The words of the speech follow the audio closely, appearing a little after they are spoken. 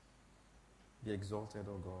Be exalted,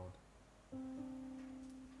 O God.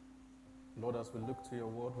 Lord, as we look to your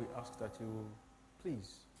word, we ask that you,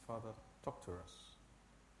 please, Father, talk to us.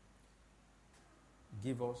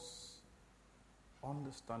 Give us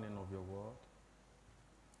understanding of your word.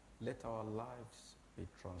 Let our lives be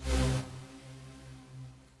transformed.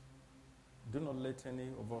 Do not let any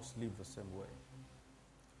of us live the same way.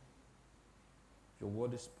 Your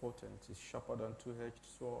word is potent, it's sharper than two-edged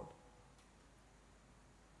sword.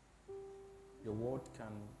 Your word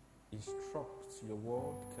can instruct, your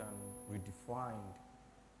word can redefine,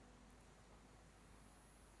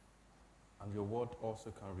 and your word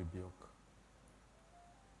also can rebuke.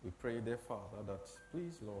 We pray, dear Father, that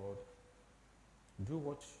please, Lord, do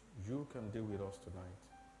what you can do with us tonight.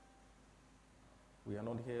 We are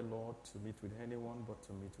not here, Lord, to meet with anyone, but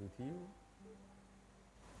to meet with you.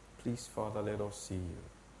 Please, Father, let us see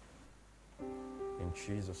you. In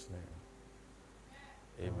Jesus'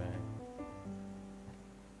 name, amen.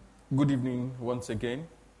 Good evening once again.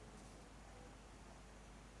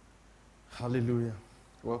 Hallelujah.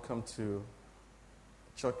 Welcome to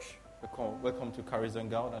church. Welcome to Carries and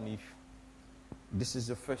God. And if this is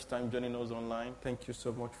the first time joining us online, thank you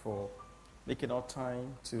so much for making our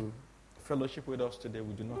time to fellowship with us today.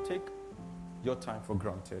 We do not take your time for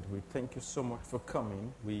granted. We thank you so much for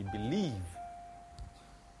coming. We believe,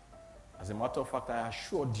 as a matter of fact, I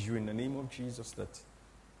assured you in the name of Jesus that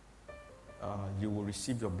you will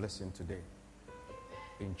receive your blessing today.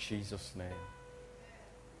 In Jesus' name.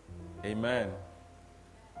 Amen.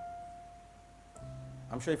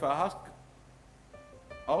 I'm sure if I ask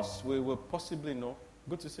us, we will possibly know.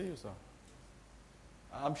 Good to see you, sir.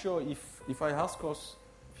 I'm sure if I ask us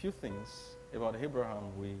a few things about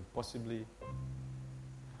Abraham, we possibly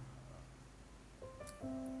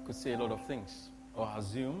could say a lot of things. Or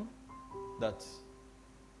assume that,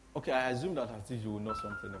 I assume that at least you will know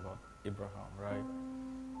something about Abraham, right?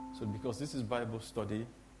 So because this is Bible study,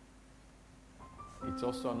 it's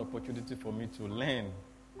also an opportunity for me to learn.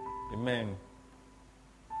 Amen.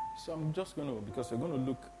 So I'm just going to, because we're going to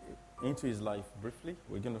look into his life briefly.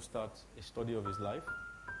 We're going to start a study of his life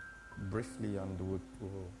briefly, and we'll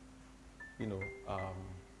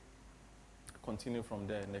continue from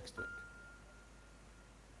there next week.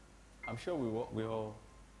 I'm sure we all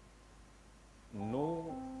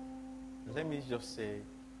know. Let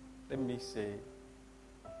me say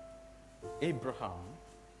Abraham,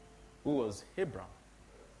 who was Hebron,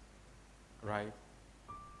 right?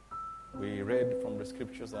 We read from the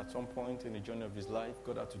scriptures that at some point in the journey of his life,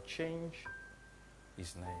 God had to change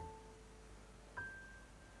his name.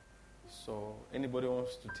 So, anybody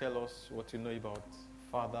wants to tell us what you know about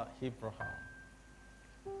Father Abraham?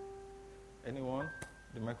 Anyone?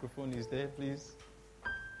 The microphone is there, please.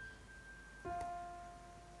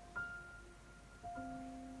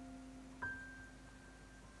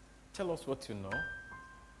 Tell us what you know.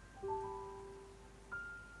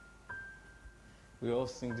 We all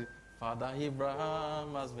sing the Father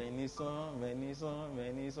Abraham has many sons, many sons,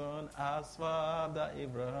 many sons. As Father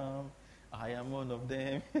Abraham, I am one of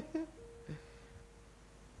them.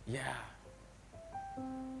 Yeah.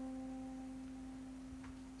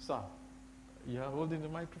 Sir, you are holding the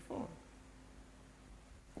microphone.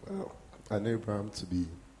 Well, I know Abraham to be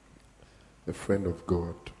a friend of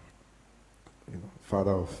God,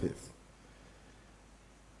 father of faith.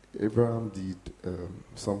 Abraham did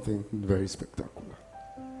something very spectacular.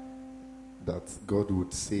 That God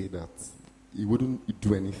would say that he wouldn't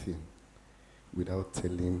do anything without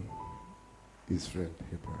telling his friend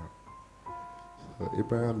Abraham. So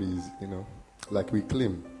Abraham is, like we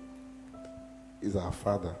claim, is our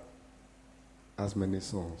father, has many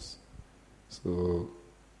sons. So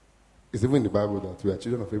it's even in the Bible that we are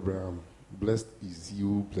children of Abraham. Blessed is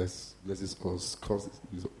you, blesses us, causes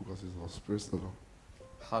us. Praise the Lord.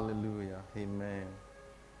 Hallelujah. Amen.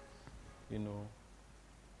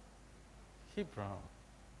 Abraham.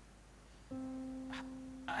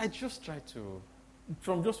 I just try to,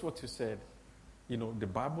 from just what you said, the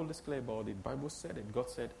Bible is clear about it. The Bible said it. God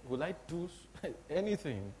said, will I do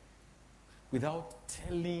anything without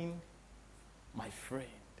telling my friend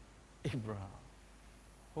Abraham?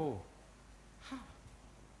 Oh.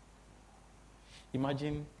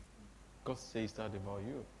 Imagine God says that about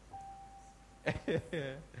you.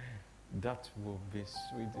 That will be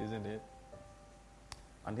sweet, isn't it?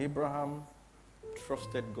 And Abraham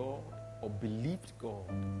trusted God or believed God,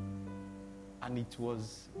 and it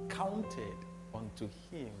was counted unto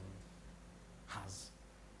him as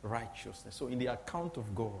righteousness. So in the account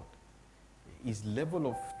of God, his level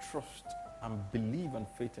of trust and belief and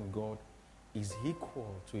faith in God is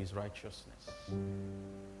equal to his righteousness.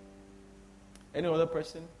 Any other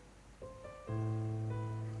person?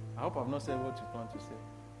 I hope I've not said what you plan to say.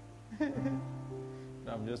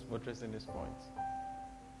 No, I'm just buttressing this point.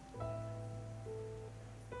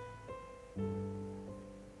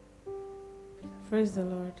 Praise the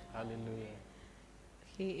Lord. Hallelujah.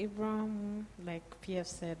 Okay, Abraham, like PF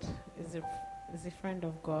said, is a friend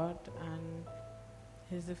of God, and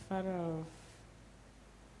he's the father of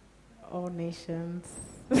all nations.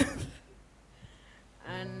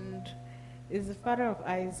 And is the father of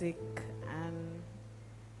Isaac and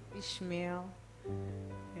Ishmael.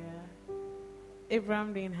 Yeah.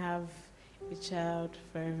 Abraham didn't have a child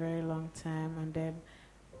for a very long time, and then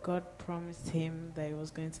God promised him that he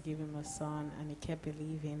was going to give him a son, and he kept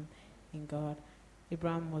believing in God.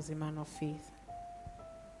 Abraham was a man of faith.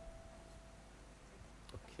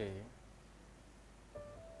 Okay.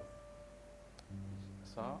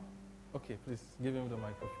 Sir? Okay, please give him the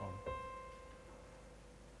microphone.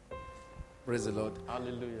 Praise the Lord.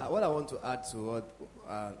 Hallelujah. What I want to add to what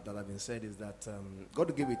that have been said is that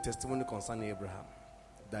God gave a testimony concerning Abraham,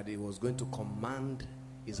 that he was going to command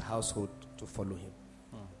his household to follow him.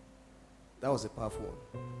 That was a powerful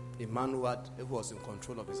one. A man who was in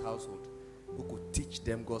control of his household, who could teach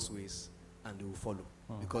them God's ways, and they will follow.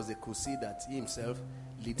 Because they could see that he himself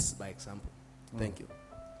leads by example. Thank you.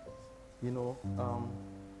 You know,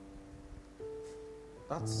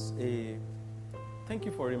 thank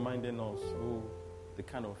you for reminding us who the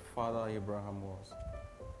kind of father Abraham was.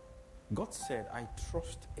 God said, I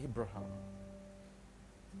trust Abraham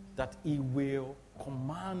that he will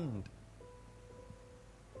command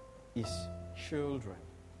his children,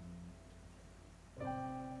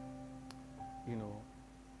 you know,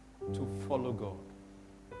 to follow God.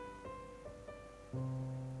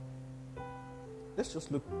 Let's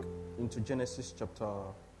just look into Genesis chapter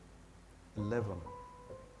 11.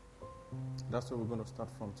 That's where we're going to start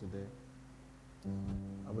from today.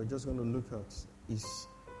 And we're just going to look at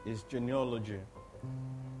his genealogy.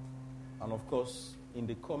 And of course, in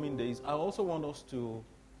the coming days, I also want us to,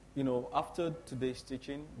 you know, after today's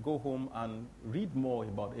teaching, go home and read more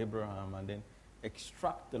about Abraham and then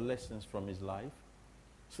extract the lessons from his life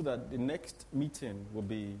so that the next meeting will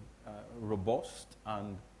be robust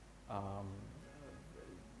and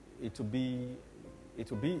it will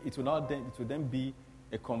then be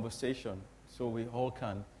a conversation, so we all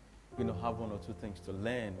can, you know, have one or two things to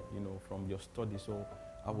learn, you know, from your study. So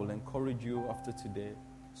I will encourage you after today.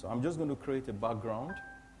 So I'm just going to create a background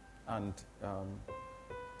and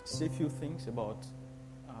say a few things about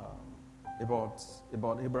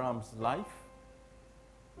Abraham's life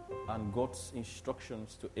and God's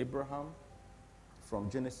instructions to Abraham from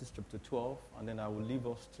Genesis chapter 12, and then I will leave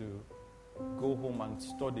us to go home and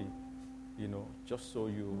study, you know, just so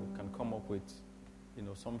you can come up with, you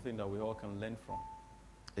know, something that we all can learn from.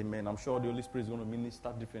 Amen. I'm sure the Holy Spirit is going to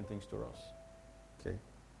minister different things to us. Okay.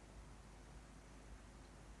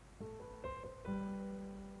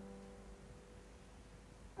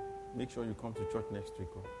 Make sure you come to church next week.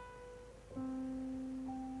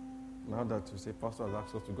 Now that you say, Pastor has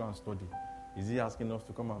asked us to go and study, is he asking us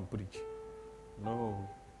to come and preach? No.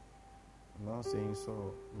 I'm not saying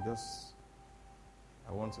so.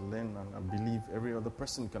 I want to learn, and I believe every other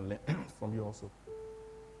person can learn from you also.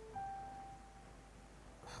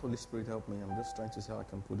 Holy Spirit, help me. I'm just trying to see how I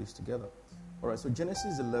can put this together. All right, so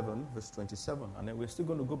Genesis 11, verse 27. And then we're still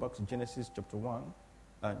going to go back to Genesis chapter 1.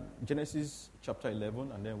 And Genesis chapter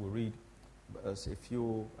 11, and then we'll read a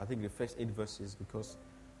few, I think the first 8 verses, because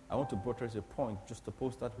I want to buttress a point just to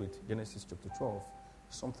post that with Genesis chapter 12.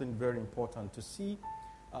 Something very important to see,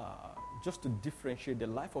 just to differentiate the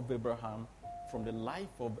life of Abraham from the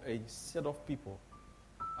life of a set of people.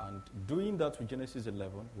 And doing that with Genesis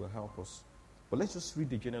 11 will help us. But let's just read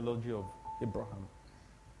the genealogy of Abraham.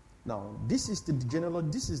 Now, this is the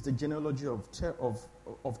genealogy of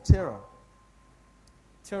Terah.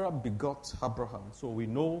 Terah begot Abraham. So we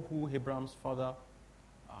know who Abraham's father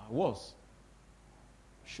was.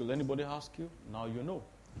 Should anybody ask you? Now you know.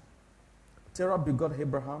 Terah begot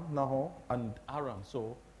Abraham, Nahor, and Haran.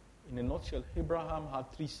 So, in a nutshell, Abraham had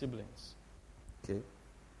 3 siblings. Okay.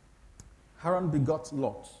 Haran begot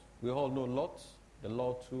Lot. We all know Lot, the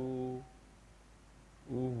Lot who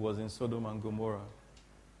was in Sodom and Gomorrah.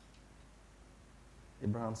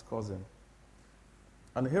 Abraham's cousin.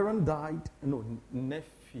 And Haran died,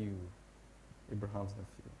 nephew. Abraham's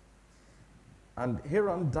nephew. And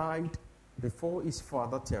Haran died before his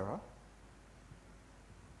father Terah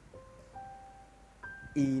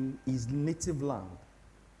in his native land,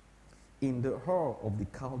 in the Ur of the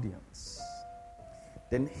Chaldeans.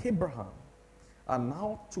 Then Abraham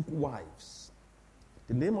now took wives.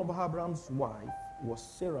 The name of Abraham's wife was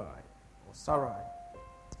Sarai.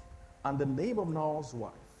 And the name of Nahor's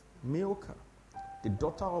wife, Milcah, the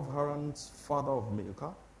daughter of Haran's father of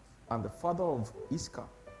Milcah, and the father of Iscah.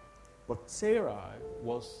 But Sarai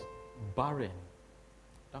was barren.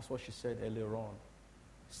 That's what she said earlier on.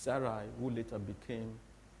 Sarai, who later became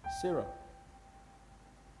Sarah.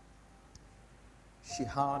 She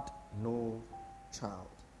had no child.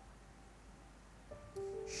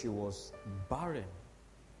 She was barren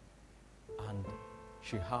and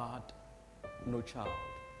she had no child.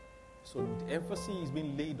 So the emphasis is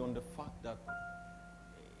being laid on the fact that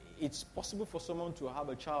it's possible for someone to have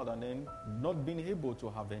a child and then not being able to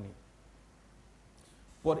have any.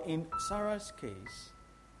 But in Sarah's case,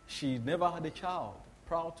 she never had a child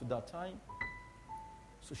prior to that time.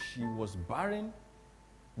 So she was barren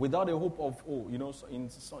without a hope of, in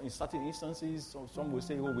certain instances, some will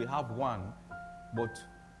say, we have one, but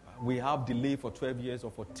we have delay for 12 years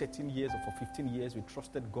or for 13 years or for 15 years. We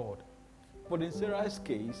trusted God. But in Sarah's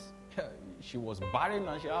case, she was barren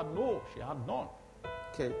and she had none.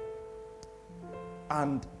 Okay.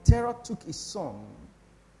 And Terah took his son,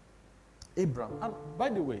 Abram. And by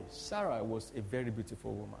the way, Sarah was a very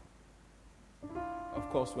beautiful woman. Of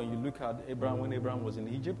course, when you look at Abraham, when Abraham was in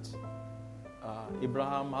Egypt,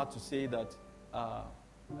 Abraham had to say that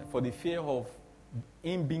for the fear of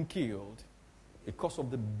him being killed, because of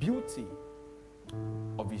the beauty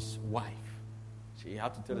of his wife, he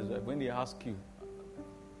had to tell his wife, when they ask you,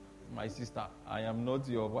 my sister, I am not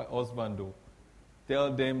your husband, though.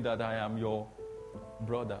 Tell them that I am your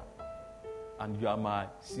brother and you are my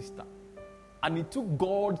sister. And it took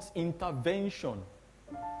God's intervention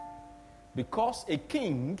because a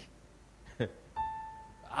king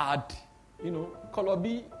had,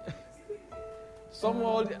 Kolobi,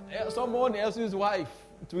 someone else's wife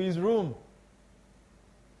to his room.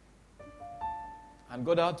 And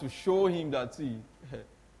God had to show him that, see,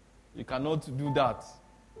 you cannot do that.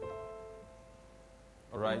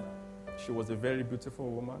 All right? She was a very beautiful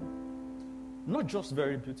woman. Not just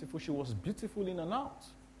very beautiful, she was beautiful in and out.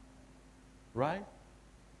 Right?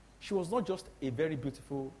 She was not just a very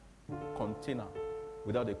beautiful container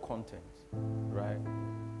without a content. Right?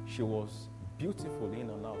 She was beautiful in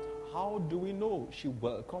and out. How do we know? She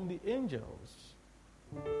welcomed the angels.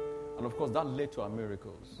 And of course, that led to her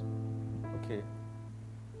miracles. Okay?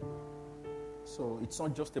 So it's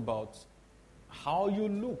not just about how you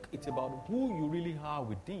look, it's about who you really are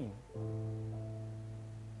within.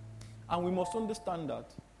 And we must understand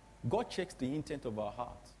that God checks the intent of our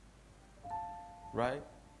heart. Right?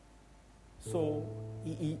 So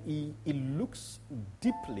he looks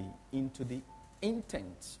deeply into the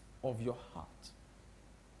intent of your heart.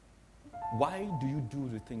 Why do you do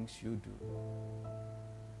the things you do?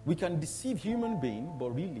 We can deceive human beings,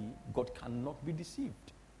 but really, God cannot be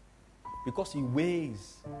deceived. Because he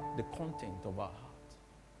weighs the content of our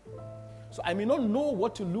heart. So I may not know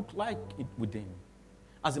what to look like within.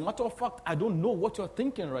 As a matter of fact, I don't know what you're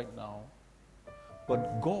thinking right now.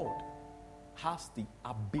 But God has the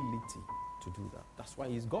ability to do that. That's why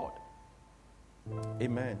he's God.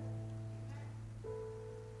 Amen.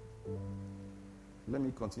 Let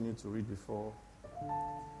me continue to read before.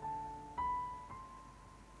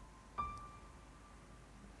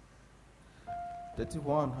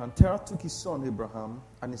 And Terah took his son Abraham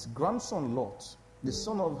and his grandson Lot, the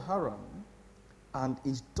son of Haran, and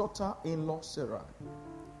his daughter-in-law Sarai,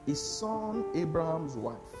 his son Abraham's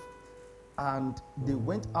wife, and they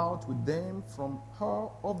went out with them from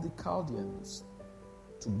Ur of the Chaldeans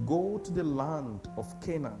to go to the land of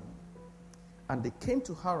Canaan. And they came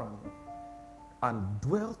to Haran and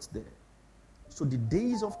dwelt there. So the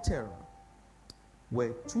days of Terah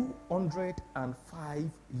were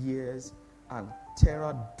 205 years, and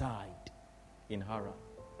Terah died in Haran.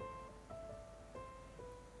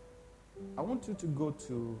 I want you to go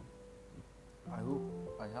to, I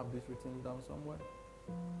hope I have this written down somewhere,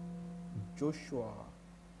 Joshua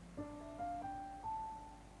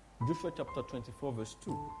chapter 24 verse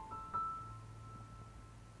 2.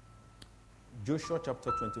 Joshua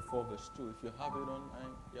chapter 24 verse 2. If you have it on,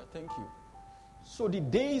 thank you. So the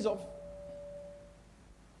days of,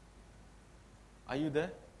 are you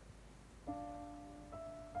there?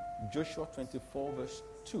 Joshua 24 verse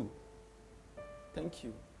 2. Thank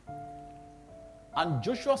you. And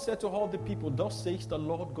Joshua said to all the people, thus says the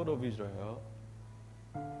Lord God of Israel,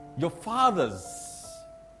 your fathers,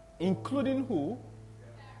 including who?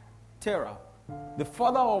 Terah, the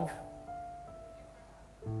father of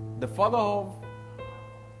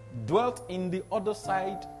dwelt in the other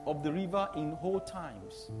side of the river in old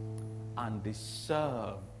times, and they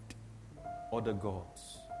served other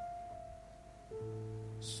gods.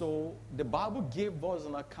 So the Bible gave us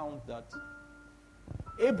an account that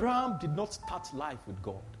Abraham did not start life with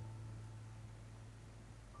God.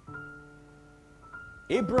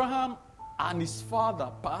 Abraham and his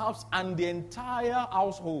father, perhaps, and the entire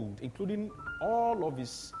household, including all of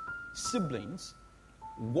his siblings,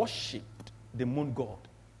 worshipped the moon god,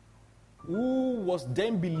 who was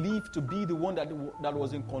then believed to be the one that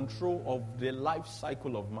was in control of the life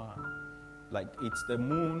cycle of man. Like it's the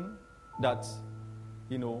moon that,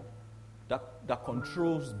 that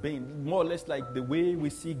controls being, more or less like the way we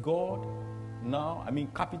see God now. I mean,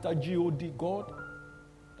 capital G-O-D, God.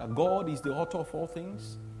 That God is the author of all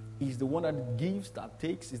things. He's the one that gives, that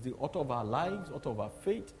takes. He's the author of our lives, author of our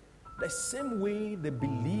faith. The same way they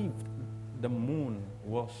believed the moon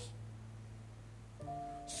was.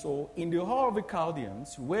 So in the Hall of the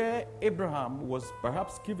Chaldeans, where Abraham was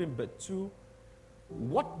perhaps given birth to,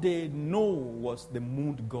 what they know was the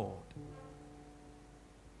moon god.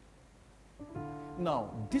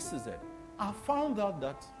 Now, this is it. I found out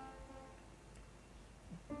that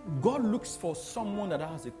God looks for someone that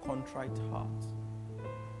has a contrite heart,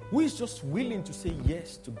 who is just willing to say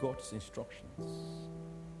yes to God's instructions.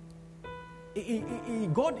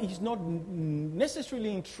 God is not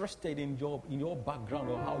necessarily interested in your background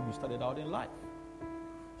or how you started out in life.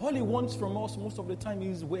 All he wants from us most of the time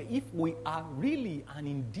is if we are really and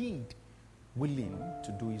indeed willing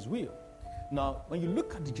to do his will. Now, when you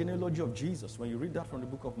look at the genealogy of Jesus, when you read that from the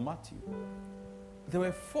book of Matthew, there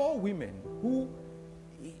were 4 women who,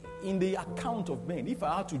 in the account of men, if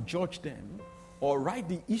I had to judge them or write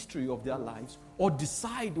the history of their lives or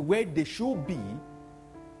decide where they should be,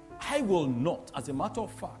 I will not, as a matter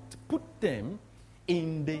of fact, put them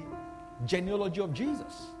in the genealogy of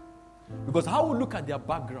Jesus. Because I will look at their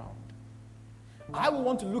background. I will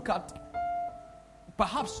want to look at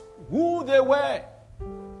perhaps who they were,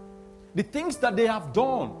 the things that they have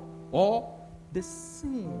done, or the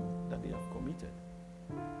sin that they have committed.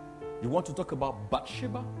 You want to talk about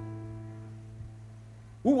Bathsheba,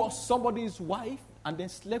 who was somebody's wife and then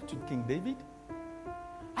slept with King David?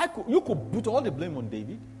 You could put all the blame on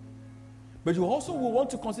David. But you also will want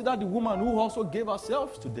to consider the woman who also gave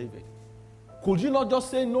herself to David. Could you not just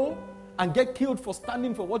say no and get killed for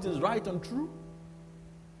standing for what is right and true?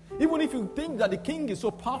 Even if you think that the king is so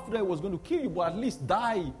powerful that he was going to kill you, but at least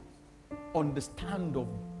die on the stand of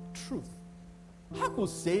truth. I could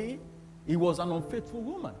say he was an unfaithful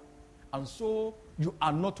woman. And so you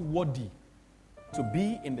are not worthy to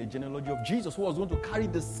be in the genealogy of Jesus, who was going to carry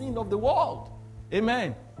the sin of the world.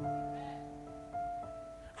 Amen.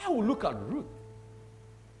 I will look at Ruth,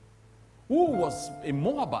 who was a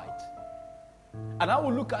Moabite. And I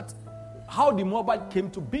will look at how the Moabite came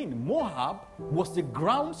to being. Moab was the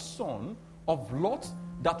grandson of Lot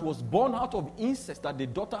that was born out of incest that the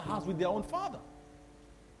daughter has with their own father.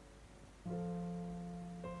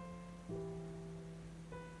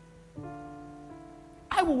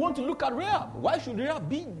 I will want to look at Rahab. Why should Rahab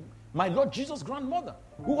be my Lord Jesus' grandmother,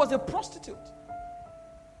 who was a prostitute?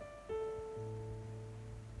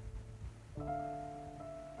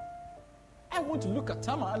 I want to look at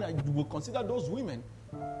Tamar, and I will consider those women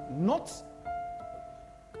not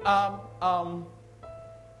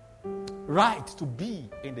right to be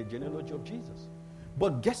in the genealogy of Jesus.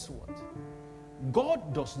 But guess what?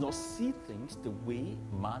 God does not see things the way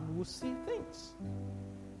man will see things.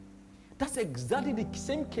 That's exactly the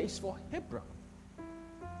same case for Abraham.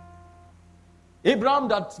 Abraham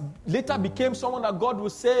that later became someone that God will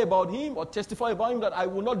say about him or testify about him that I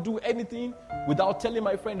will not do anything without telling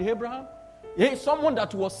my friend Abraham. Someone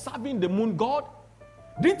that was serving the moon god.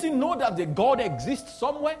 Didn't he know that the God exists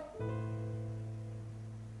somewhere?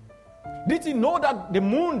 Did he know that the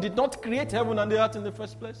moon did not create heaven and the earth in the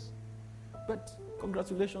first place? But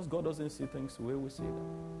congratulations, God doesn't see things the way we see them.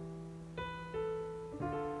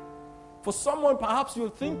 For someone, perhaps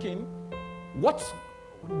you're thinking,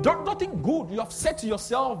 nothing good. You have said to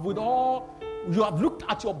yourself you have looked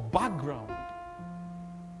at your background,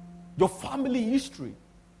 your family history.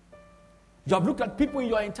 You have looked at people in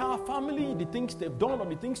your entire family, the things they've done, or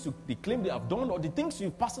the things they claim they have done, or the things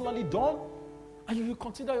you've personally done, and you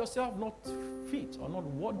consider yourself not fit or not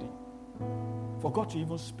worthy for God to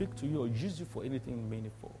even speak to you or use you for anything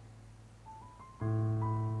meaningful.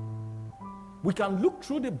 We can look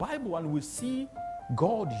through the Bible and we see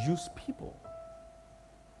God use people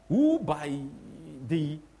who by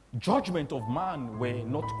the judgment of man were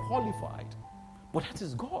not qualified. But that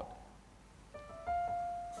is God.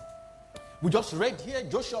 We just read here,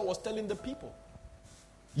 Joshua was telling the people,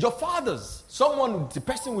 your fathers, the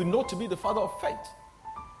person we know to be the father of faith.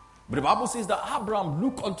 But the Bible says that Abraham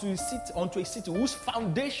looked onto a city whose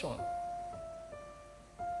foundation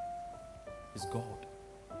is God.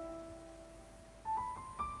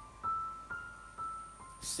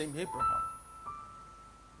 Same Abraham.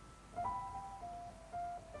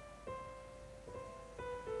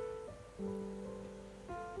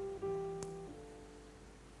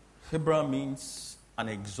 Abraham means an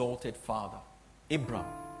exalted father. Abram.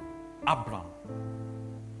 Not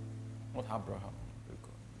Abraham.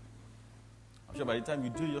 I'm sure by the time you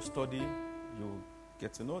do your study, you'll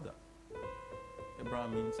get to know that.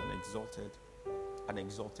 Abraham means an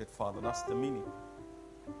exalted father. That's the meaning.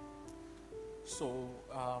 So,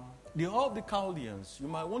 the Ur of the Chaldeans, you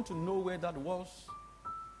might want to know where that was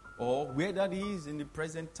or where that is in the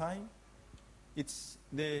present time. It's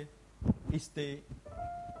the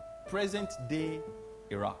present day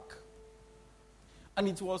Iraq. And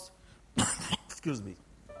it was, excuse me,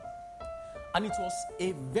 and it was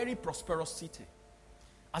a very prosperous city.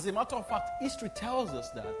 As a matter of fact, history tells us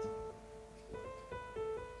that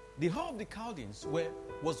the Ur of the Chaldeans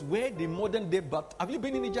was where the modern day bath. Have you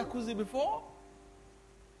been in the jacuzzi before?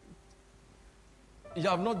 You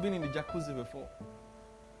have not been in the jacuzzi before.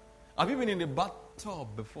 Have you been in the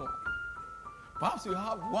bathtub before? Perhaps you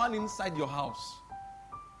have one inside your house.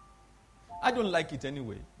 I don't like it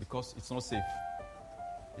anyway because it's not safe.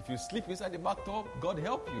 If you sleep inside the bathtub, God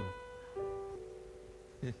help you.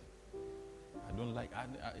 I don't like,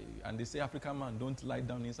 and they say African man don't lie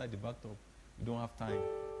down inside the bathtub. You don't have time.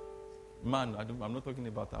 Man, I'm not talking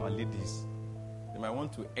about our ladies. They might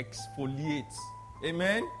want to exfoliate.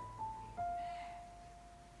 Amen?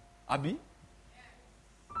 Abi?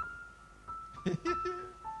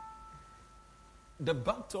 The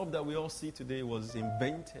bathtub that we all see today was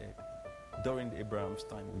invented during Abraham's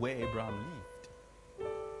time, where Abraham lived.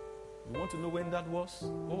 You want to know when that was?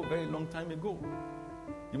 Oh, a very long time ago.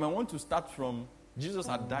 You might want to start from Jesus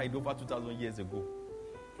had died over 2,000 years ago.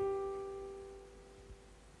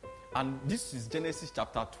 And this is Genesis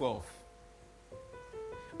chapter 12.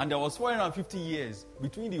 And there was 450 years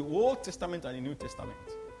between the Old Testament and the New Testament.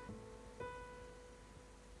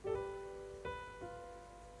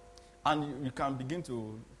 And you can begin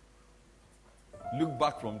to look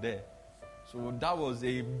back from there. So that was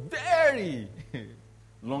a very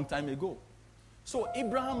long time ago. So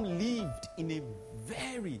Abraham lived in a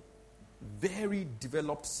very, very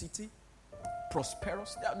developed city,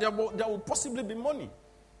 prosperous. There will possibly be money.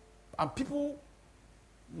 And people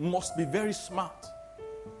must be very smart.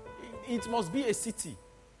 It must be a city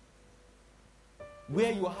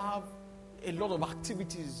where you have a lot of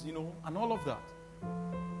activities, and all of that.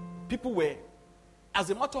 People were, as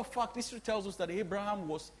a matter of fact, history tells us that Abraham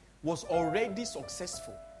was already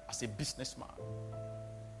successful as a businessman.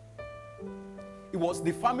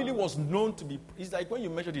 The family was known to be. It's like when you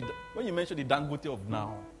mention the Dangote of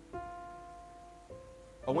now,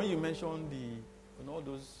 or when you mention all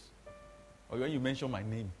those, or when you mention my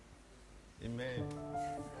name. Amen.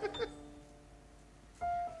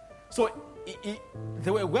 So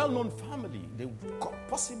they were a well-known family. They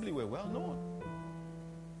possibly were well-known.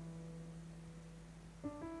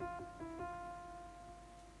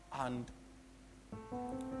 And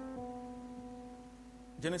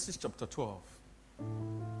Genesis chapter 12.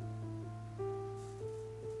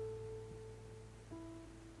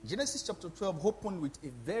 Genesis chapter 12 opened with a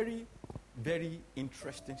very, very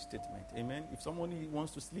interesting statement. Amen. If somebody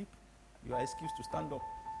wants to sleep, you are excused to stand up.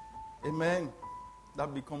 Amen.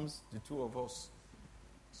 That becomes the two of us,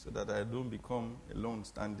 so that I don't become alone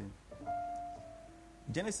standing.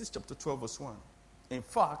 Genesis chapter 12 verse 1. In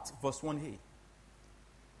fact, verse 1a.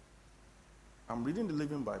 I'm reading the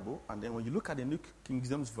Living Bible, and then when you look at the New King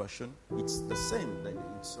James Version, it's the same.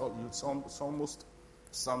 It's almost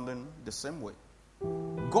sounding the same way.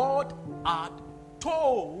 God had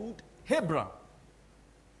told Abraham.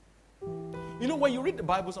 When you read the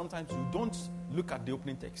Bible, sometimes you don't look at the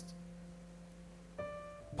opening text.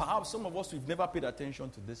 Perhaps some of us, we've never paid attention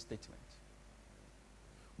to this statement.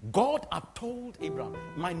 God had told Abraham.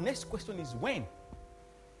 My next question is when?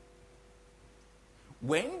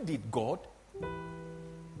 When did God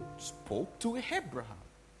spoke to Abraham?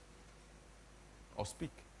 Or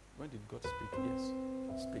speak? When did God speak? Yes,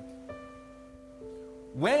 speak.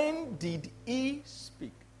 When did he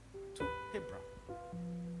speak to Abraham?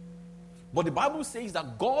 But the Bible says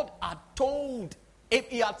that God had told,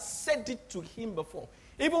 he had said it to him before.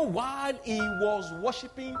 Even while he was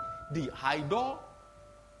worshiping the idol,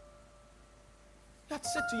 he had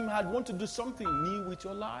said to him, I want to do something new with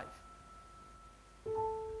your life.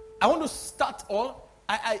 I want to start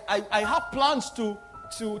I have plans to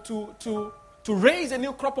raise a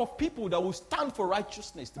new crop of people that will stand for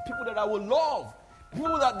righteousness, the people that I will love,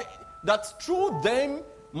 people that through them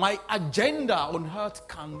my agenda on earth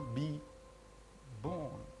can be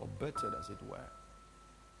born or bettered, as it were.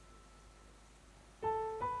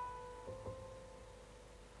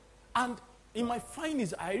 And in my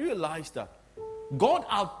findings, I realized that God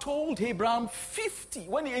had told Abraham 50,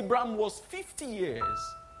 when Abraham was 50 years.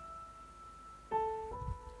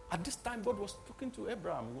 At this time, God was talking to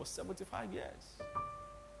Abraham. He was 75 years.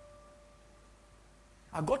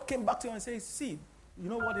 And God came back to him and said, see, you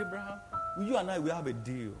know what, Abraham? You and I, we have a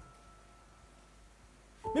deal.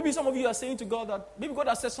 Maybe some of you are saying to God that, maybe God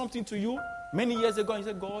has said something to you many years ago, and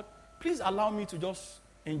you said, God, please allow me to just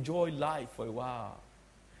enjoy life for a while.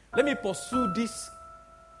 Let me pursue this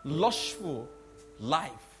lustful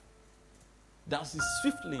life that is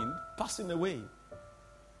swiftly passing away. You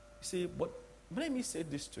see, but let me say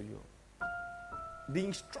this to you. The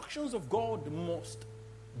instructions of God must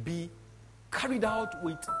be carried out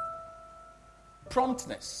with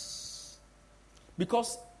promptness.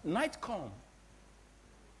 Because night comes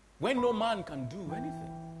when no man can do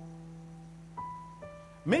anything.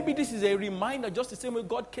 Maybe this is a reminder, just the same way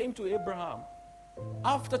God came to Abraham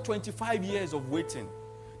after 25 years of waiting.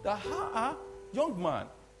 That, young man,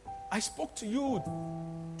 I spoke to you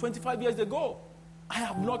 25 years ago. I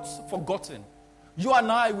have not forgotten. You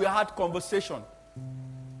and I, we had conversation.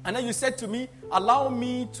 And then you said to me, allow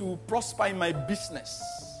me to prosper in my business.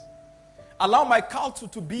 Allow my cattle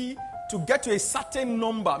to get to a certain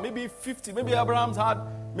number, maybe 50. Maybe Abraham's had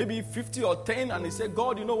maybe 50 or 10. And he said,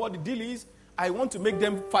 God, you know what the deal is? I want to make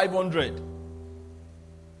them 500.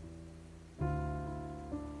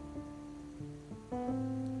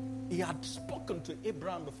 He had spoken to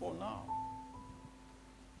Abraham before now.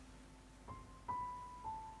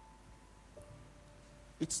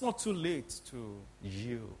 It's not too late to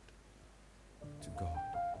yield to God.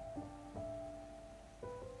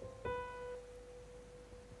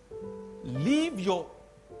 Leave your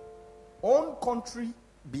own country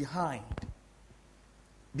behind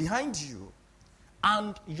you,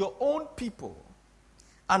 and your own people,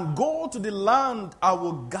 and go to the land I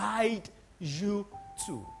will guide you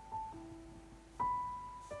to.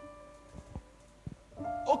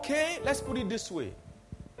 Okay, let's put it this way.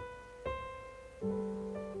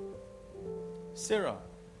 Sarah,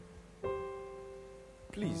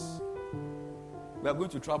 please, we are going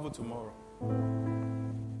to travel tomorrow.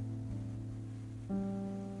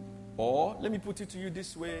 Or, let me put it to you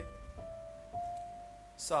this way.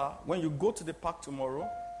 Sir, when you go to the park tomorrow,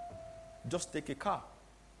 just take a car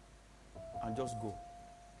and just go.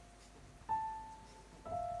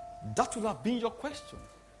 That would have been your question.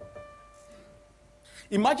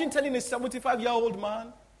 Imagine telling a 75-year-old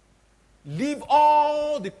man, leave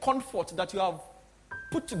all the comfort that you have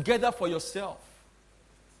put together for yourself.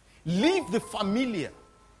 Leave the familiar.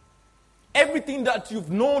 Everything that you've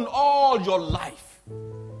known all your life.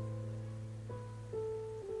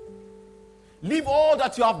 Leave all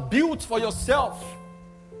that you have built for yourself.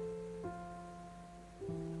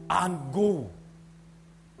 And go.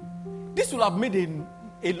 This will have made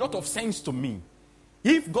a lot of sense to me.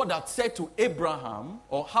 If God had said to Abraham,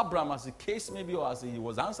 or Abraham as the case maybe, or as he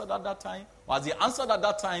was answered at that time, or as he answered at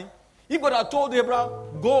that time, if God had told Abraham,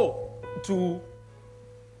 go to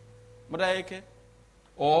Madaeke,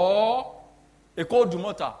 or Eko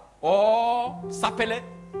Dumota, or Sapele,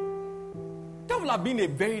 that would have been a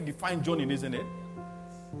very defined journey, isn't it?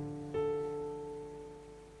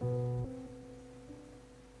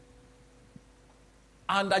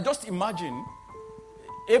 And I just imagine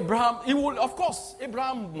Abraham,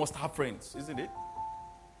 Abraham must have friends, isn't it?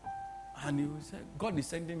 And he will say, God is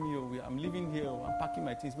sending me away. I'm living here. I'm packing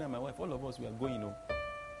my things. Me and my wife, all of us, we are going home.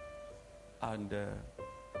 And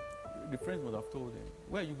the friends must have told him,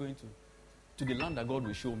 where are you going to? To the land that God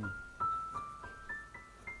will show me.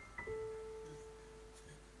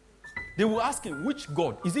 They will ask him, which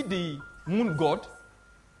God? Is it the moon god?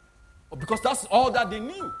 Or because that's all that they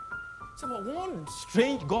knew. So, but one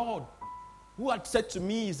strange God who had said to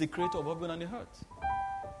me is the creator of heaven and the earth.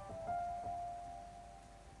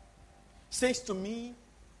 Says to me,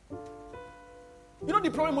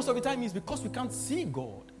 the problem most of the time is because we can't see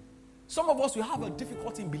God. Some of us, we have a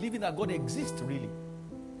difficulty in believing that God exists, really.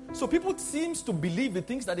 So people seem to believe the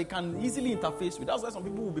things that they can easily interface with. That's why some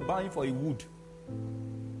people will be buying for a wood.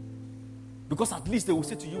 Because at least they will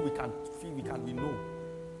say to you, we know.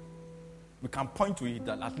 We can point to it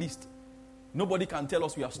that at least nobody can tell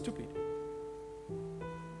us we are stupid.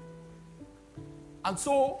 And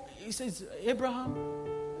so he says, Abraham,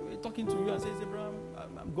 we're talking to you, and says, Abraham,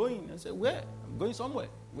 I'm going. I say, where? I'm going somewhere.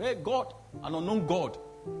 Where God, an unknown God,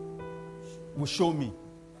 will show me.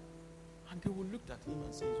 And they will look at him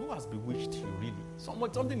and say, who has bewitched you, really?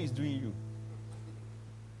 Something is doing you.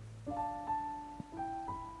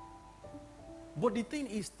 But the thing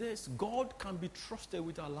is this, God can be trusted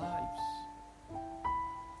with our lives.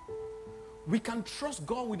 we can trust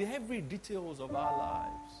God with every details of our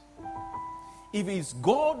lives. If it's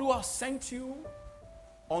God who has sent you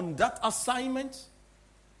on that assignment,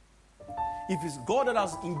 if it's God that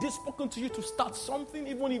has indeed spoken to you to start something,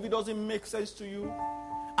 even if it doesn't make sense to you,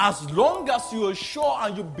 as long as you are sure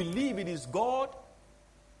and you believe it is God,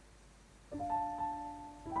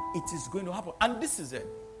 it is going to happen. And this is it.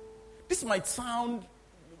 This might sound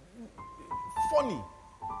funny,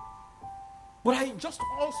 but I just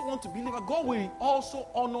also want to believe that God will also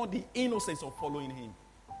honor the innocence of following Him.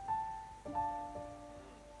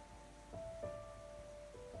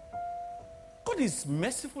 God is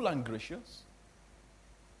merciful and gracious.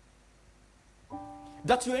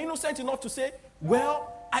 That you are innocent enough to say,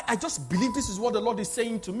 well, I just believe this is what the Lord is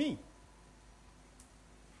saying to me.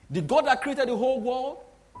 The God that created the whole world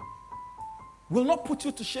will not put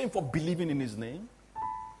you to shame for believing in His name.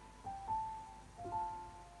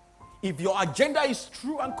 If your agenda is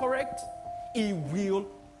true and correct, He will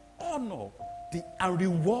honor and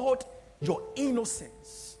reward your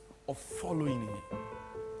innocence of following Him.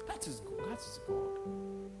 That is God. That is God.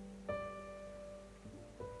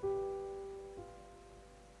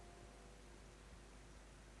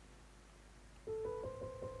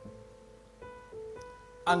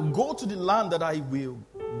 And go to the land that I will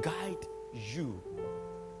guide you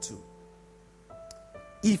to.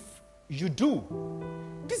 If you do,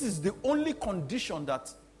 this is the only condition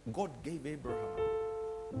that God gave Abraham.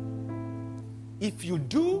 If you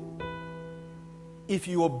do, if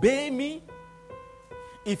you obey me,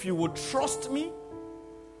 if you will trust me,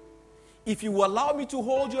 if you will allow me to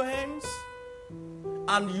hold your hands,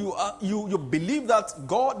 and you believe that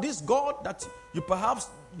God, this God that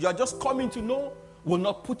you are just coming to know, will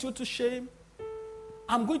not put you to shame,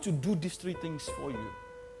 I'm going to do these three things for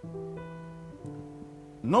you.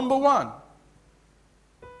 Number one,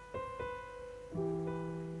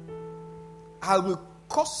 I will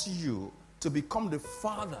cause you to become the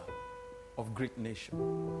father of great nations.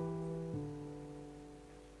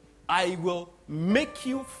 I will make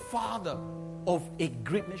you father of a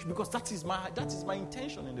great nation, because that is my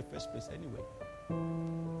intention in the first place anyway.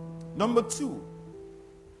 Number two,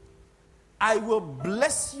 I will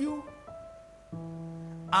bless you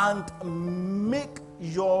and make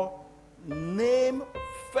your name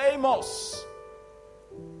famous.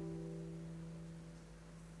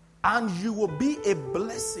 And you will be a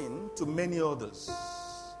blessing to many others.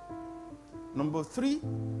 Number three,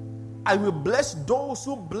 I will bless those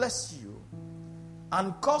who bless you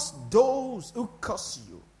and curse those who curse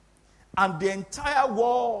you. And the entire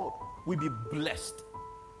world will be blessed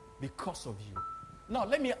because of you. Now,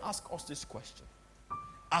 let me ask us this question.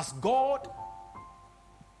 Has God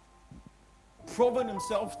proven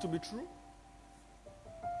Himself to be true?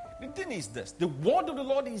 The thing is this. The word of the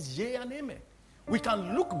Lord is yea and amen. We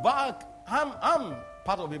can look back. I'm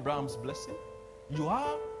part of Abraham's blessing. You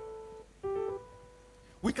are.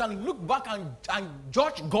 We can look back and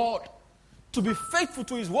judge God to be faithful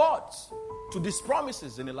to His words, to these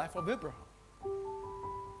promises in the life of Abraham.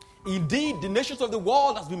 Indeed, the nations of the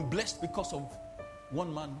world has been blessed because of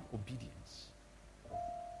one man's obedience.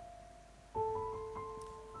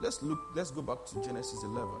 Let's go back to Genesis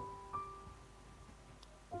 11.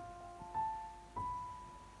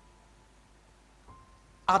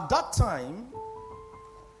 At that time,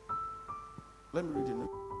 let me read the new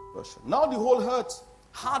version. Now the whole earth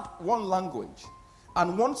had one language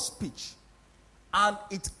and one speech. And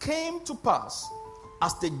it came to pass,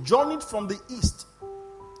 as they journeyed from the east,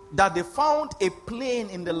 that they found a plain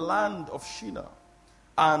in the land of Shinar,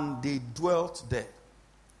 and they dwelt there.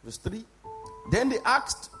 Verse 3. Then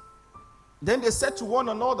they said to one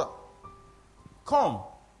another, come,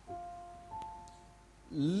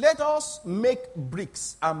 let us make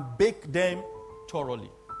bricks and bake them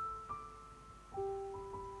thoroughly.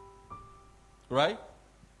 Right?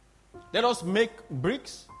 Let us make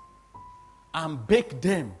bricks and bake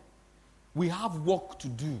them. We have work to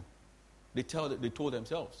do. They told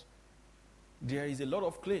themselves. There is a lot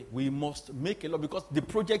of clay. We must make a lot because the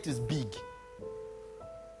project is big.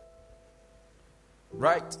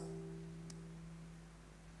 Right?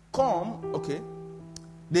 Come, okay.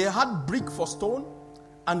 They had brick for stone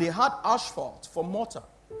and they had asphalt for mortar.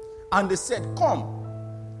 And they said, come,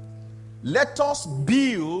 let us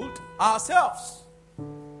build ourselves.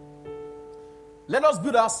 Let us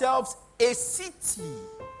build ourselves a city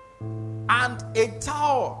and a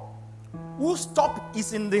tower whose top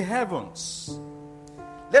is in the heavens.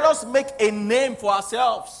 Let us make a name for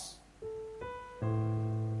ourselves,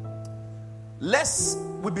 lest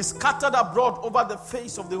we be scattered abroad over the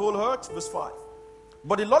face of the whole earth. Verse 5.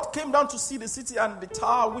 But the Lord came down to see the city and the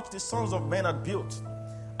tower which the sons of men had built.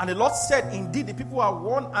 And the Lord said, indeed, the people are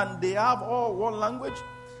one and they have all one language.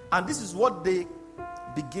 And this is what they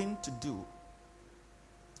begin to do.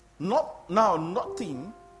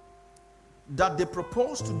 Nothing that they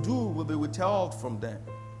propose to do will be withheld from them.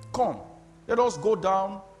 Come, let us go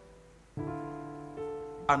down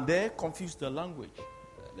and there confuse their language.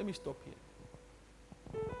 Let me stop here.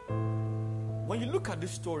 When you look at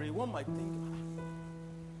this story, one might think,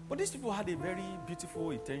 but these people had a very beautiful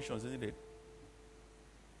intentions, isn't it?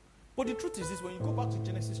 But the truth is this, when you go back to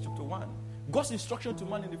Genesis chapter 1, God's instruction to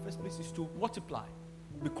man in the first place is to multiply,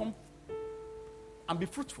 become, and be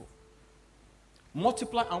fruitful.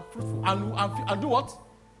 Multiply and fruitful. And do what?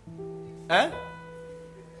 And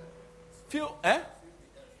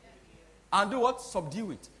do what?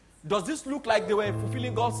 Subdue it. Does this look like they were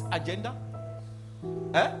fulfilling God's agenda?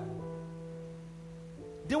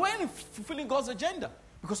 They weren't fulfilling God's agenda.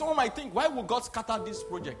 Because someone might think, why would God scatter this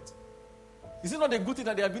project? Is it not a good thing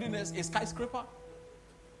that they are building a skyscraper?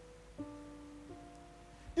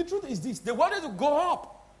 The truth is this. They wanted to go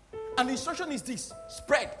up. And the instruction is this.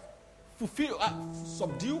 Spread, fulfill,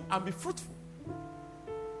 subdue, and be fruitful.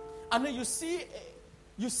 And then you see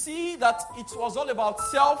that it was all about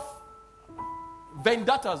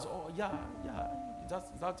self-vendettas. Oh, yeah. Is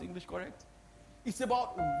that English correct? It's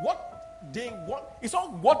about what they want. It's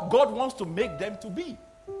not what God wants to make them to be.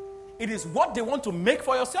 It is what they want to make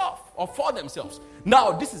for yourself or for themselves.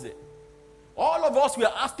 Now, this is it. All of us, we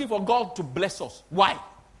are asking for God to bless us. Why?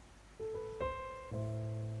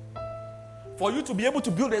 For you to be able to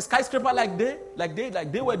build a skyscraper like they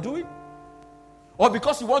were doing? Or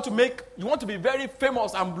because you want to be very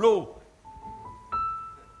famous and blow?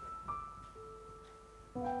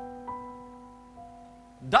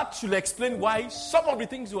 That should explain why some of the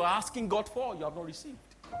things you are asking God for, you have not received.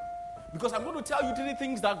 Because I'm going to tell you 3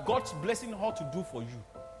 things that God's blessing ought to do for you.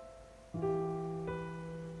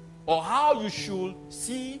 Or how you should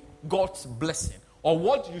see God's blessing. Or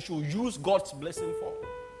what you should use God's blessing for.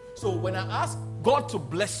 So when I ask God to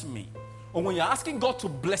bless me, or when you're asking God to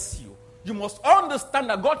bless you, you must understand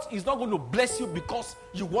that God is not going to bless you because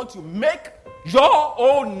you want to make your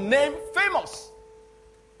own name famous.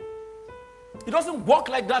 It doesn't work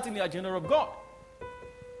like that in the agenda of God.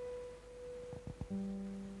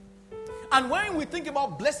 And when we think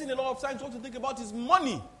about blessing, a lot of times what we think about is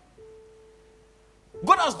money.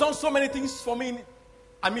 God has done so many things for me.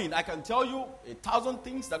 I can tell you 1,000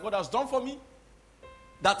 things that God has done for me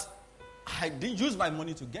that I didn't use my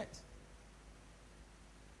money to get.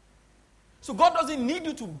 So God doesn't need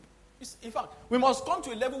you to. In fact, we must come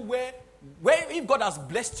to a level where if God has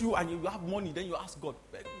blessed you and you have money, then you ask God,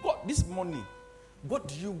 God, this money, what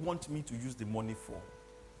do you want me to use the money for?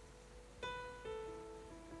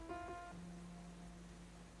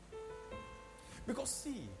 Because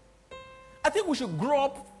see, I think we should grow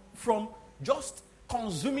up from just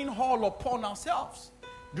consuming all upon ourselves.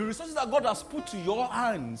 The resources that God has put to your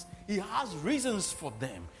hands, He has reasons for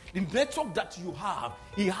them. The network that you have,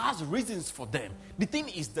 He has reasons for them. The thing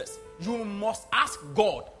is this, you must ask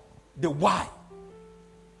God the why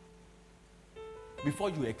before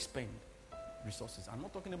you expend resources. I'm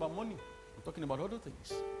not talking about money. I'm talking about other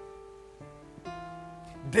things.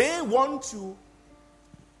 They want to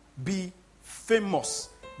be famous.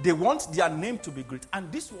 They want their name to be great. And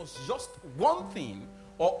this was just one thing,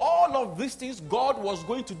 or all of these things God was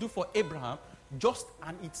going to do for Abraham,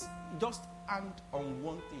 and it's just and on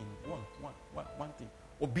one thing. One thing.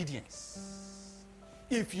 Obedience.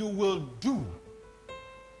 If you will do,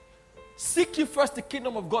 seek ye first the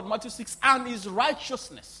kingdom of God, Matthew 6, and His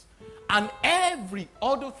righteousness, and every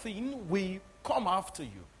other thing will come after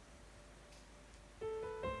you.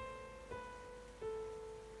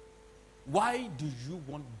 Why do you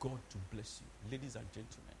want God to bless you, ladies and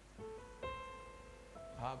gentlemen?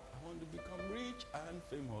 I want to become rich and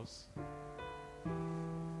famous.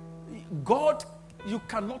 God, you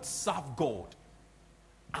cannot serve God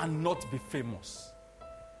and not be famous.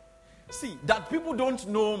 See, that people don't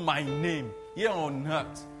know my name here on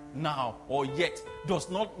earth now or yet does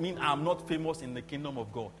not mean I'm not famous in the kingdom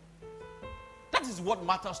of God. That is what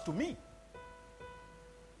matters to me.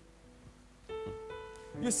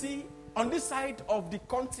 You see, on this side of the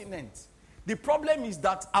continent, the problem is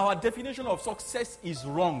that our definition of success is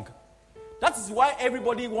wrong. That is why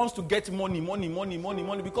everybody wants to get money,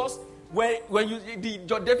 because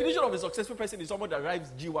your definition of a successful person is someone that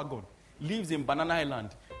drives G-Wagon, lives in Banana Island,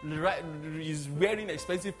 is wearing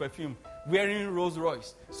expensive perfume, wearing Rolls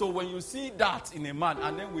Royce. So when you see that in a man,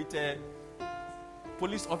 and then with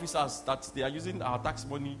police officers that they are using our tax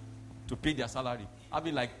money to pay their salary,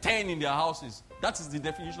 having like 10 in their houses, that is the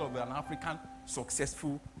definition of an African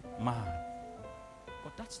successful man.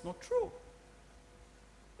 But that's not true.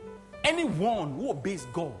 Anyone who obeys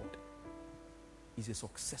God is a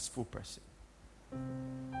successful person.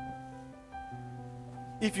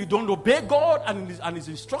 If you don't obey God and his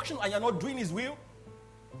instruction and you're not doing his will,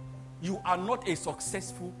 you are not a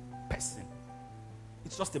successful person.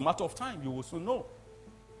 It's just a matter of time. You will soon know.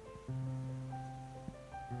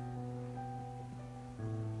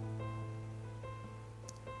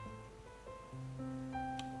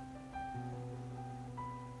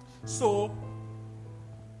 So,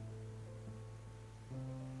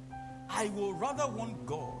 I will rather want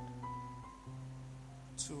God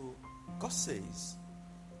to, God says,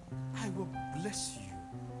 I will bless you.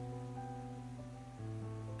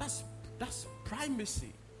 That's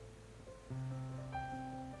primacy.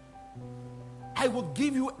 I will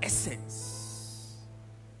give you essence.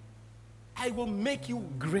 I will make you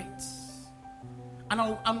great. And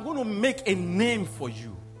I'm going to make a name for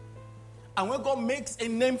you. And when God makes a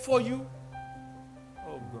name for you,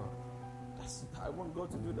 oh God, I want God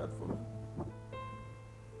to do that for me.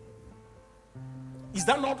 Is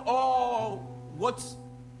that not all what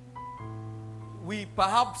we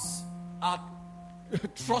perhaps are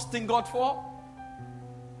trusting God for?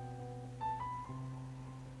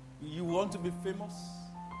 You want to be famous?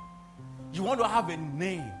 You want to have a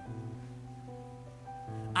name?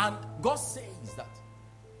 And God says that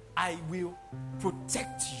I will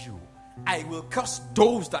protect you. I will curse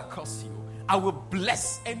those that curse you. I will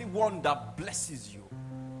bless anyone that blesses you.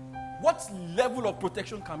 What level of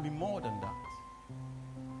protection can be more than that?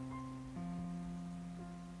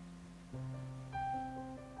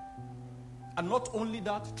 And not only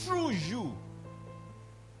that, through you,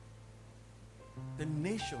 the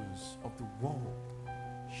nations of the world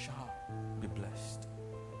shall be blessed.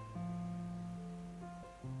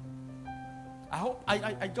 I hope,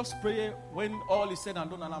 I just pray when all is said and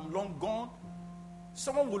done and I'm long gone,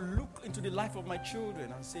 someone will look into the life of my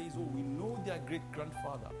children and say, oh, we know their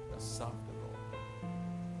great-grandfather that served the Lord,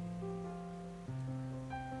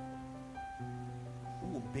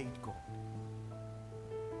 who obeyed God.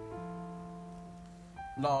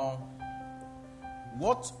 Now,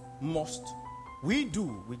 what must we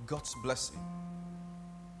do with God's blessing?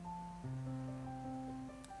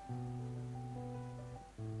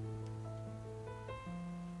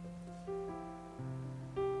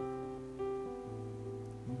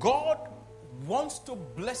 God wants to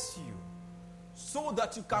bless you so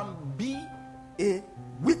that you can be a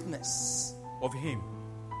witness of Him.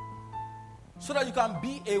 So that you can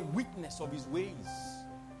be a witness of His ways.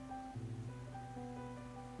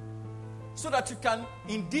 So that you can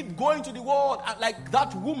indeed go into the world like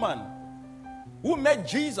that woman who met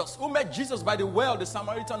Jesus by the well, the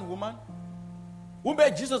Samaritan woman, who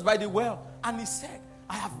met Jesus by the well, and he said,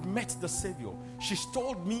 I have met the Savior. She's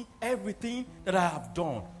told me everything that I have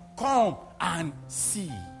done. Come and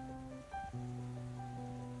see.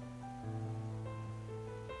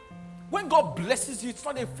 When God blesses you, it's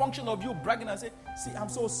not a function of you bragging and saying, see, I'm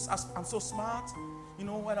so smart. You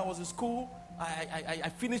know, when I was in school, I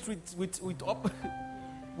finished with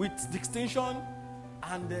distinction,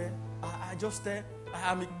 and I just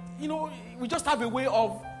you know, we just have a way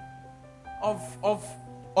of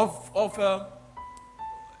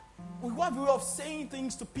saying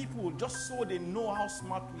things to people just so they know how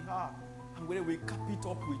smart we are, and whether we cap it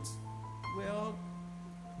up with, well,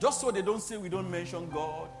 just so they don't say we don't mention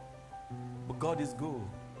God, but God is good.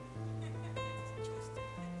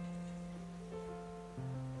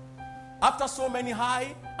 After so many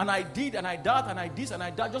high, and I did, and I that, and I this, and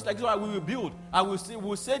I that, just like this, we will build.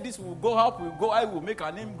 We'll say this, we'll go up, we'll go high, we'll make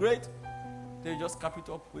our name great. They just cap it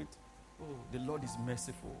up with, oh, the Lord is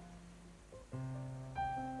merciful.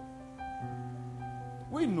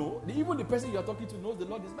 We know, even the person you are talking to knows the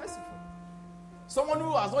Lord is merciful. Someone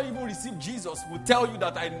who has not even received Jesus will tell you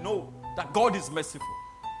that I know that God is merciful.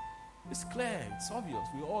 It's clear, it's obvious,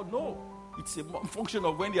 we all know. It's a function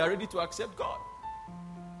of when they are ready to accept God.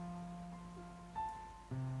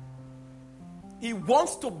 He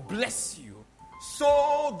wants to bless you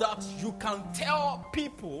so that you can tell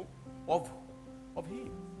people of Him.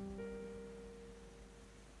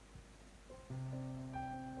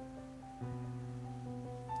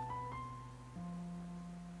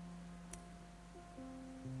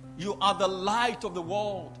 You are the light of the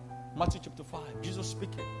world. Matthew chapter 5, Jesus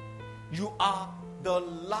speaking. You are the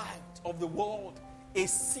light of the world. A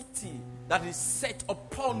city that is set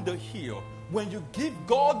upon the hill. When you give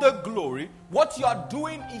God the glory, what you are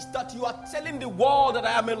doing is that you are telling the world that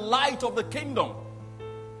I am a light of the kingdom.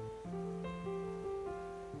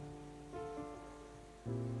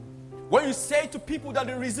 When you say to people that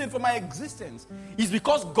the reason for my existence is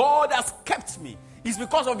because God has kept me, It's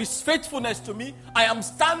because of his faithfulness to me. I am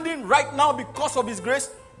standing right now because of his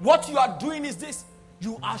grace. What you are doing is this.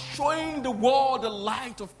 You are showing the world the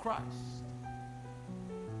light of Christ.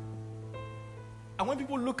 And when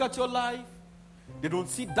people look at your life, they don't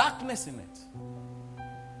see darkness in it.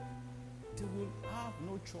 They will have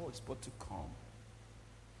no choice but to come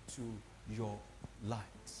to your light.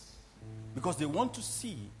 Because they want to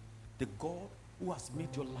see the God who has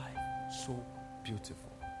made your life so beautiful.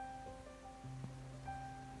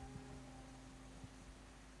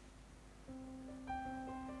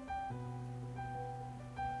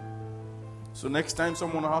 So next time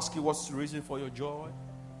someone asks you what's the reason for your joy,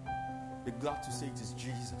 be glad to say it is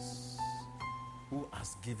Jesus who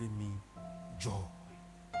has given me joy.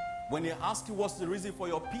 When they ask you what's the reason for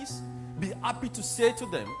your peace, be happy to say to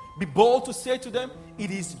them, be bold to say to them,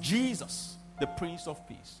 it is Jesus, the Prince of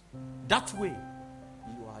Peace. That way,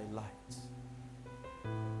 you are a light.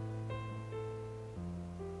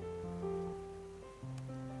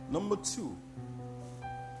 Number 2.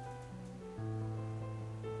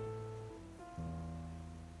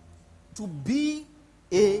 To be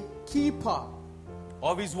a keeper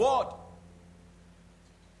of his word.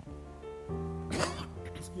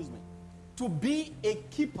 Excuse me. To be a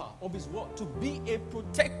keeper of his word. To be a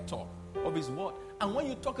protector of his word. And when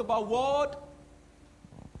you talk about word,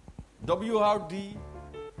 W-R-D,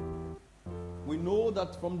 we know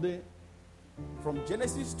that from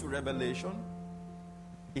Genesis to Revelation,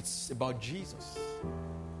 it's about Jesus.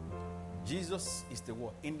 Jesus is the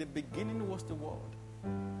Word. In the beginning was the Word.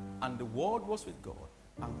 And the Word was with God.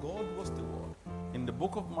 And God was the Word. In the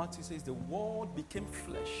book of Matthew, it says the Word became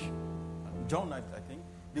flesh. John, I think.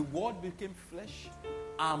 The Word became flesh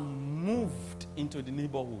and moved into the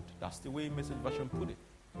neighborhood. That's the way Message Version put it.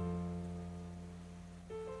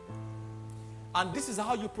 And this is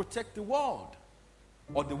how you protect the world.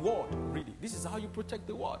 Or the Word, really. This is how you protect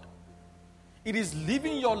the Word. It is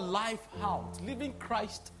living your life out. Living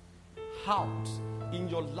Christ out in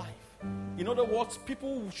your life. In other words,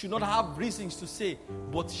 people should not have reasons to say,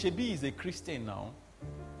 but Shebi is a Christian now.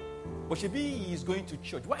 But Shebi is going to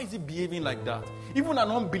church. Why is he behaving like that? Even an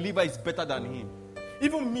unbeliever is better than him.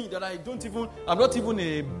 Even me, that I'm not even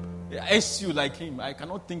a SU like him. I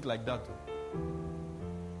cannot think like that.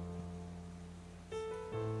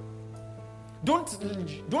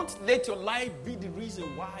 Don't let your life be the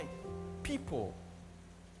reason why people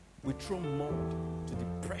will throw mud to the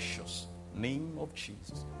precious name of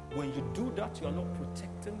Jesus. When you do that, you are not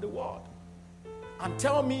protecting the word. And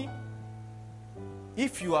tell me,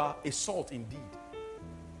 if you are a salt indeed,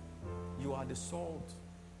 you are the salt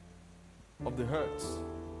of the earth.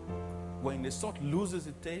 When the salt loses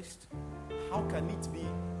its taste, how can it be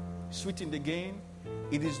sweetened again?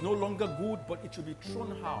 It is no longer good, but it should be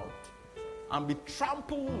thrown out and be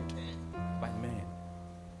trampled by men.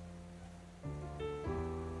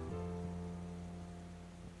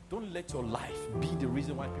 Don't let your life be the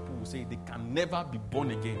reason why people will say they can never be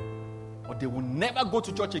born again or they will never go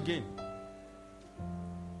to church again.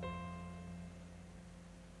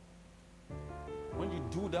 When you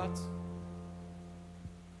do that,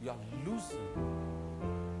 you are losing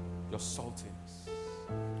your saltiness.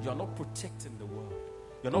 You are not protecting the world.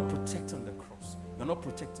 You are not protecting the cross. You are not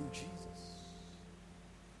protecting Jesus.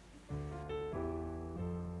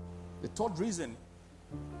 The third reason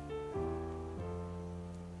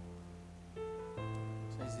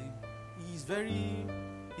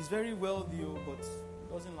he's very wealthy, but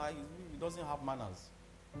he doesn't have manners.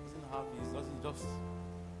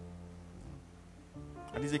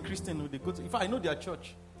 And he's a Christian who they go to. If I know their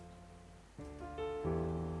church,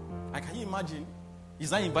 can you imagine?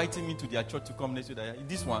 He's not inviting me to their church to come next week.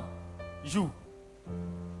 This one, you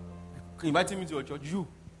inviting me to your church, you.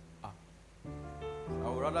 I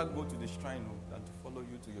would rather go to the shrine than to follow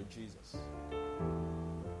you to your Jesus.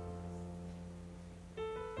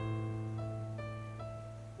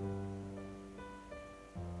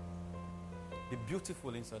 Be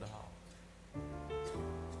beautiful inside the house.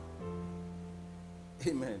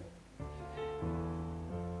 Amen.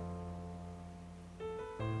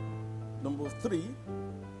 Number 3,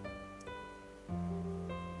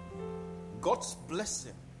 God's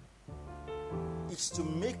blessing is to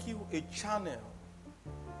make you a channel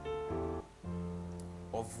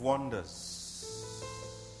of wonders.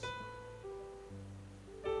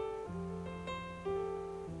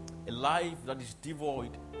 A life that is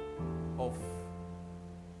devoid of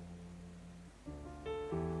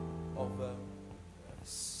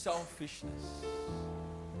selfishness.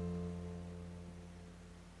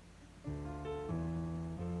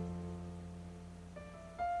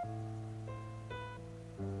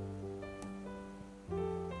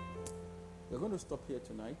 We're going to stop here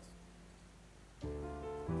tonight.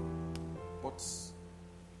 But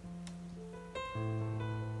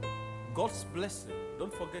God's blessing,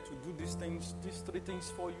 don't forget to do these things, these three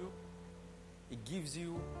things for you. It gives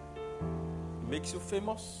you, makes you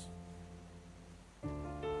famous.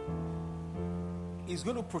 It's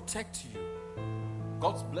going to protect you.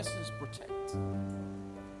 God's blessings protect.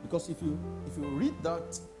 Because if you read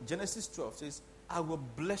that, Genesis 12 says, I will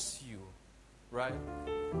bless you, right?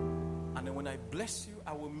 And then when I bless you,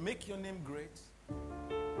 I will make your name great.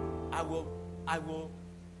 I will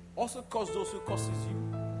also curse those who curses you.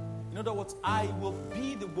 In other words, I will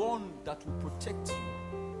be the one that will protect you.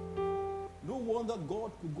 No wonder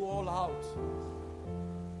God could go all out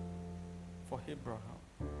for Abraham.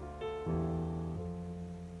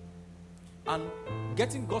 And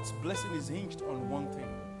getting God's blessing is hinged on one thing: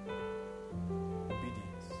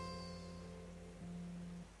 obedience.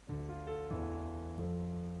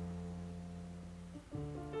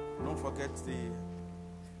 Don't forget the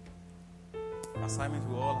assignment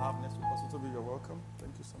we all have next week. Pastor Toby, you're welcome.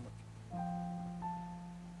 Thank you so much.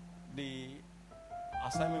 The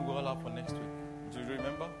assignment we all have for next week. Do you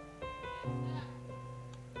remember?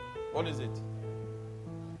 What is it?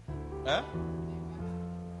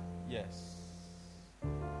 Yes.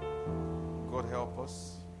 God help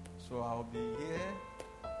us. So I'll be here.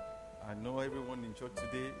 I know everyone in church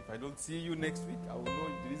today. If I don't see you next week, I will know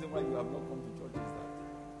the reason why you have not come to church is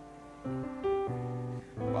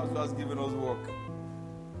that Pastor has given us work.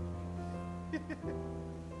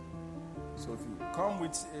 So if you come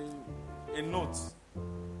with a note,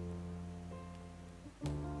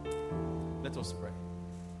 let us pray.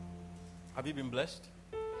 Have you been blessed?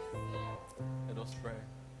 Let us pray.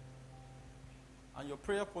 And your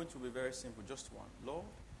prayer point will be very simple, just one. Lord,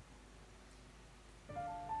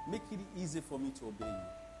 make it easy for me to obey you.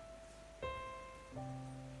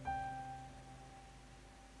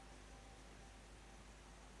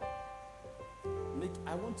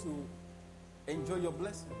 I want to enjoy your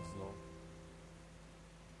blessings, Lord.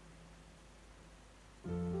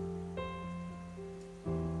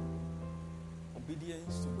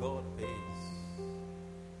 Obedience to God pays.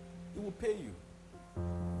 It will pay you.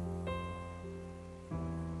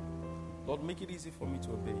 Lord, make it easy for me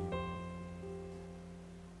to obey you.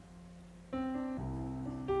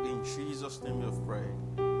 In Jesus' name we have prayed.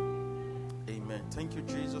 Amen. Thank you,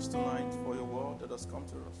 Jesus, tonight for your word that has come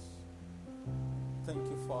to us. Thank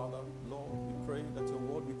you, Father. Lord, we pray that your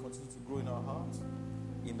word will continue to grow in our hearts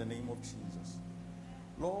in the name of Jesus.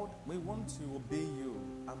 Lord, we want to obey you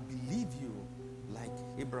and believe you like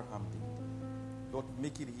Abraham did. Lord,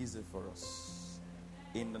 make it easy for us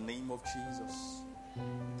in the name of Jesus.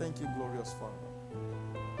 Thank you, glorious Father.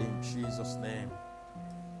 In Jesus' name,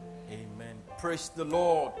 amen. Praise the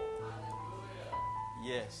Lord.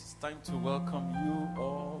 Yes, it's time to welcome you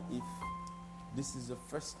all. If this is the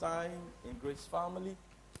first time in Grace Family,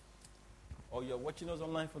 or you're watching us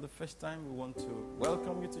online for the first time, we want to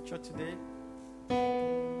welcome you to church today.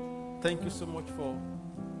 Thank you so much for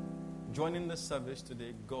joining the service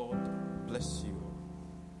today. God bless you.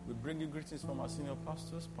 We bring you greetings from our senior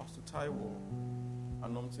pastors, Pastor Taiwo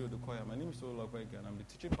and Nomti Odukoya. My name is Tolulope Ige, and I'm the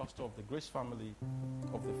teaching pastor of the Grace Family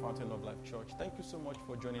of the Fountain of Life Church. Thank you so much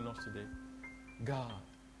for joining us today. God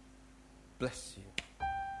bless you.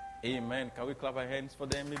 Amen. Can we clap our hands for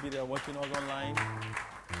them? Maybe they're watching us online.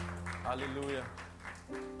 Hallelujah.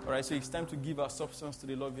 All right, so it's time to give our substance to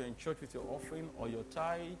the Lord. You're in church with your offering or your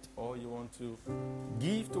tithe, or you want to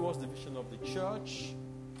give towards the vision of the church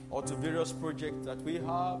or to various projects that we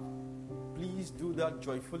have, please do that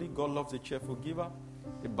joyfully. God loves a cheerful giver.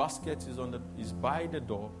 The basket is by the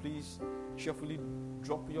door. Please cheerfully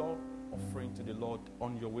drop your offering to the Lord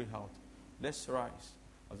on your way out. Let's rise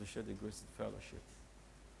as we share the grace of fellowship.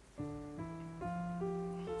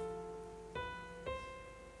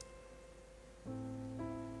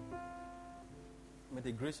 May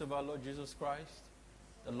the grace of our Lord Jesus Christ,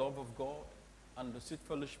 the love of God, and the sweet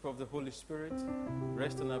fellowship of the Holy Spirit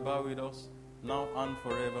rest and abide with us now and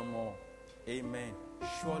forevermore. Amen.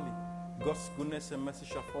 Surely God's goodness and mercy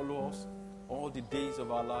shall follow us all the days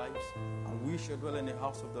of our lives, and we shall dwell in the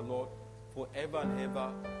house of the Lord forever and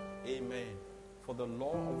ever. Amen. For the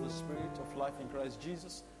law of the Spirit of life in Christ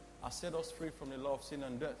Jesus has set us free from the law of sin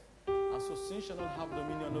and death, and so sin shall not have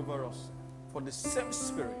dominion over us. For the same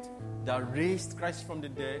Spirit that raised Christ from the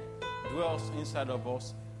dead dwells inside of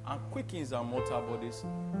us and quickens our mortal bodies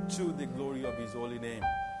to the glory of His holy name.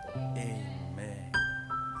 Amen.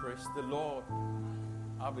 Praise the Lord.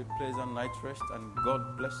 Have a pleasant night rest, and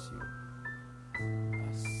God bless you.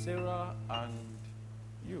 Sarah and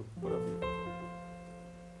you, both of you.